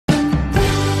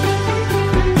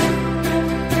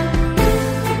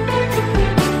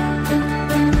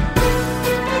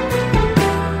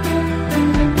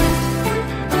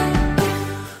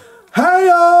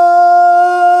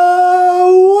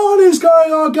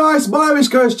guys, my name is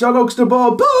Coach John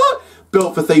Huxtable,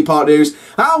 built for Theme Park News,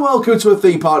 and welcome to a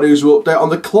Theme Park News update on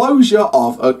the closure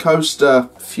of a coaster.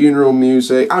 Funeral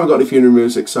music. I haven't got any funeral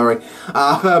music, sorry.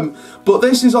 But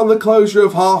this is on the closure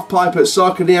of Half Pipe at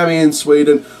Särkänniemi in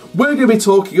Sweden. We're going to be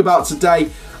talking about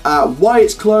today why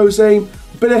it's closing,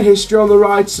 a bit of history on the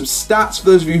ride, some stats for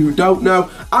those of you who don't know,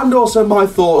 and also my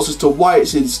thoughts as to why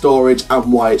it's in storage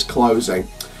and why it's closing.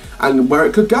 And where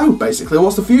it could go, basically.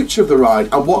 What's the future of the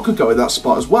ride and what could go in that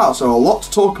spot as well. So a lot to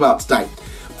talk about today.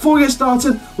 Before we get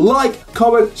started, like,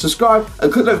 comment, subscribe,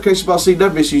 and click the notification bell so you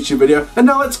never miss a YouTube video. And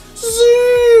now let's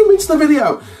zoom into the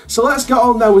video. So let's get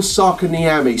on there with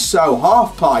Sarkanniemi. So,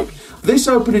 Half Pipe. This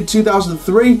opened in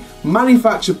 2003,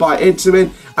 manufactured by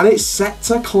Intamin, and it's set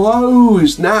to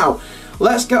close. Now,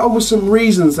 let's get on with some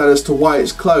reasons then as to why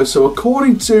it's closed. So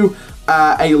according to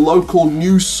a local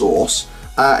news source,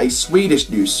 a Swedish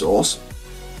news source,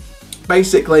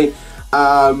 basically,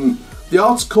 the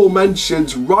article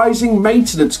mentions rising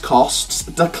maintenance costs,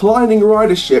 declining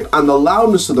ridership, and the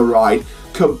loudness of the ride,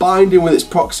 combined in with its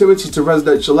proximity to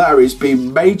residential areas,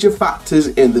 being major factors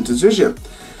in the decision.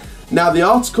 Now, the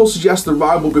article suggests the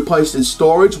ride will be placed in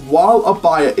storage while a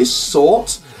buyer is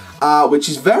sought, which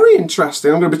is very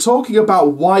interesting. I'm going to be talking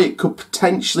about why it could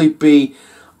potentially be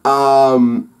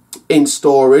in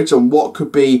storage and what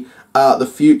could be the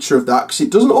future of that, because it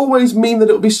doesn't always mean that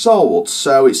it'll be sold.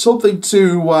 So it's something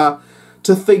to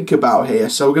think about here.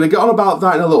 So we're going to get on about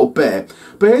that in a little bit.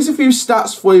 But here's a few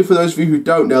stats for you, for those of you who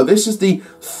don't know. This is the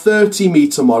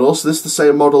 30-metre model. So this is the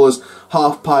same model as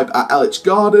Half Pipe at Elitch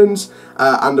Gardens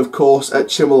and, of course, at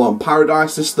Chimelon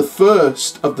Paradise. This is the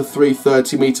first of the three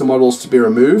 30-metre models to be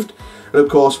removed. And, of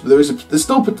course, there's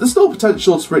still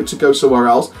potential for it to go somewhere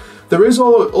else. There is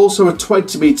also a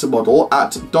 20-metre model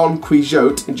at Don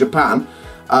Quijote in Japan.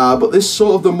 But this is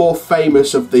sort of the more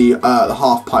famous of the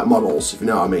half pipe models, if you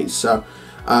know what I mean. So,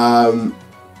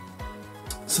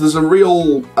 so there's a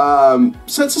real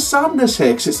sense of sadness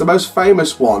here because it's the most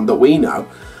famous one that we know.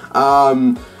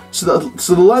 So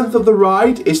the length of the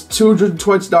ride is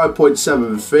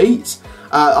 229.7 feet,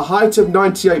 a height of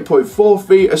 98.4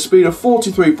 feet, a speed of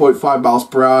 43.5 miles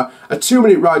per hour, a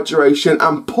 2-minute ride duration,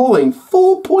 and pulling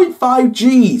 4.5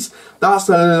 Gs. That's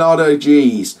a lot of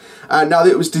Gs. Now,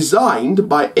 it was designed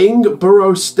by Ing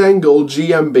Burrow Stengel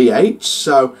GmbH,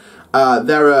 so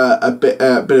they're a bit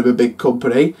of a big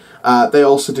company. They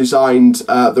also designed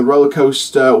the roller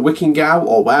coaster Wikingau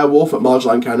or Werewolf at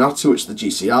Marjolaine Kainatu, which is the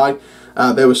GCI.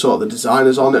 They were sort of the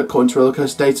designers on it according to Roller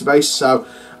Coaster Database, so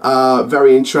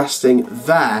very interesting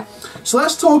there. So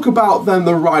let's talk about then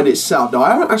the ride itself. Now,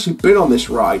 I haven't actually been on this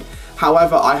ride.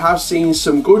 However, I have seen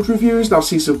some good reviews and I've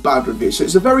seen some bad reviews. So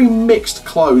it's a very mixed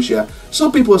closure.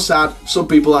 Some people are sad, some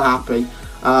people are happy.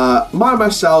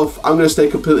 Myself, I'm going to stay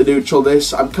completely neutral on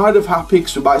this. I'm kind of happy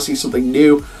because we might see something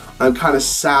new. I'm kind of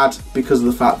sad because of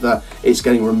the fact that it's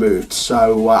getting removed.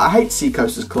 So I hate to see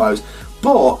coasters close.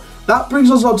 But that brings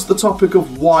us on to the topic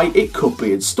of why it could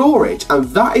be in storage. And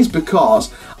that is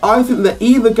because I think that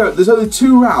there's only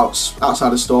two routes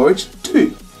outside of storage.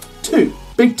 Two.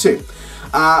 Big two.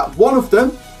 One of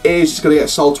them is going to get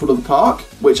sold to another park,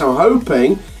 which I'm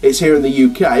hoping is here in the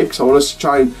UK, because I want us to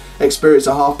try and experience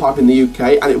a half pipe in the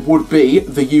UK, and it would be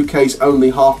the UK's only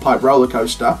half pipe roller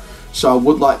coaster. So I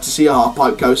would like to see a half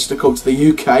pipe coaster come to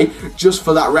the UK, just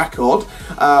for that record.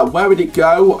 Where would it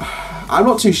go? I'm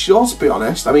not too sure, to be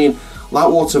honest. I mean,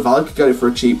 Lightwater Valley could get it for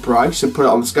a cheap price and put it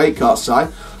on the skate kart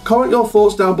side. Comment your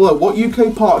thoughts down below. What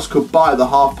UK parks could buy the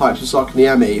half pipes for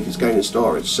Sarkanniemi if it's going in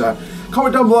storage? So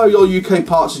comment down below your UK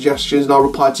park suggestions and I'll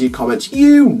reply to your comments.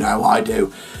 You know I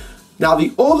do. Now,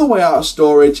 the other way out of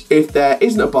storage, if there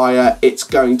isn't a buyer, it's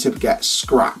going to get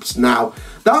scrapped. Now,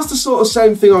 that's the sort of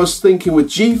same thing I was thinking with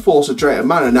GeForce at Drayton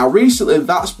Manor. Now, recently,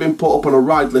 that's been put up on a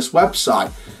ride list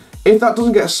website. If that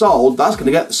doesn't get sold, that's going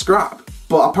to get the scrap.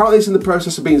 But apparently, it's in the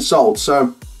process of being sold.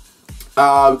 So,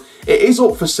 it is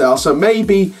up for sale. So,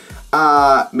 maybe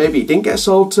it didn't get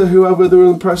sold to whoever they were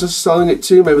in the process of selling it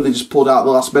to. Maybe they just pulled out at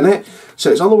the last minute.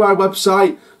 So, it's on the ride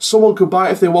website. Someone could buy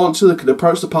it if they want to. They could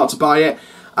approach the park to buy it.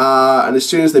 And as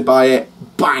soon as they buy it,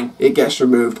 bang, it gets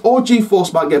removed. Or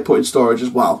GeForce might get put in storage as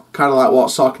well. Kind of like what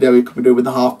Sarkanniemi could be doing with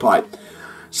the half pipe.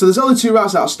 So there's only two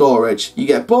routes out of storage. You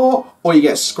get bought or you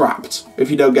get scrapped if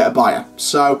you don't get a buyer.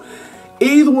 So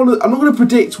either one, I'm not going to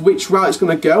predict which route it's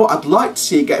going to go. I'd like to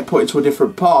see it get put into a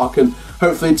different park and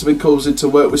hopefully Intamin comes in to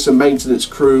work with some maintenance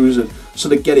crews and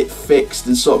sort of get it fixed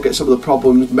and sort of get some of the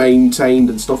problems maintained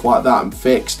and stuff like that and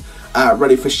fixed,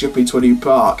 ready for shipping to a new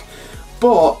park.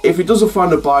 But if it doesn't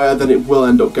find a buyer, then it will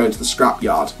end up going to the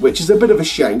scrapyard, which is a bit of a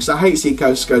shame because I hate seeing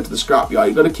coasters go to the scrapyard.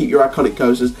 You've got to keep your iconic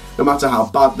coasters, no matter how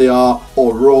bad they are,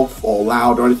 or rough, or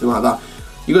loud, or anything like that.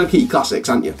 you've got to keep your classics,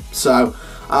 haven't you? So,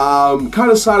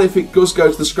 kind of sad if it does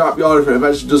go to the scrapyard, if it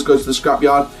eventually does go to the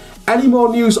scrapyard. Any more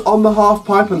news on the half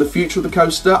pipe and the future of the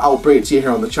coaster, I'll bring it to you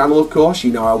here on the channel, of course,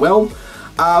 you know I will.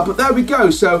 But there we go,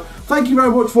 so thank you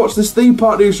very much for watching this Theme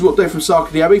Park Newsroom update from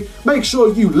Sarkanniemi. Make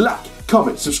sure you like,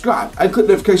 comment, subscribe, and click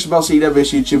the notification bell so you never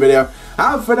miss a YouTube video.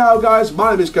 And for now, guys,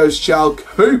 my name is Ghost Chell,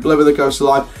 keep living the coaster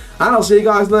life, and I'll see you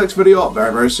guys in the next video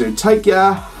very, very soon. Take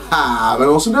care, have an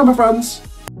awesome day, my friends.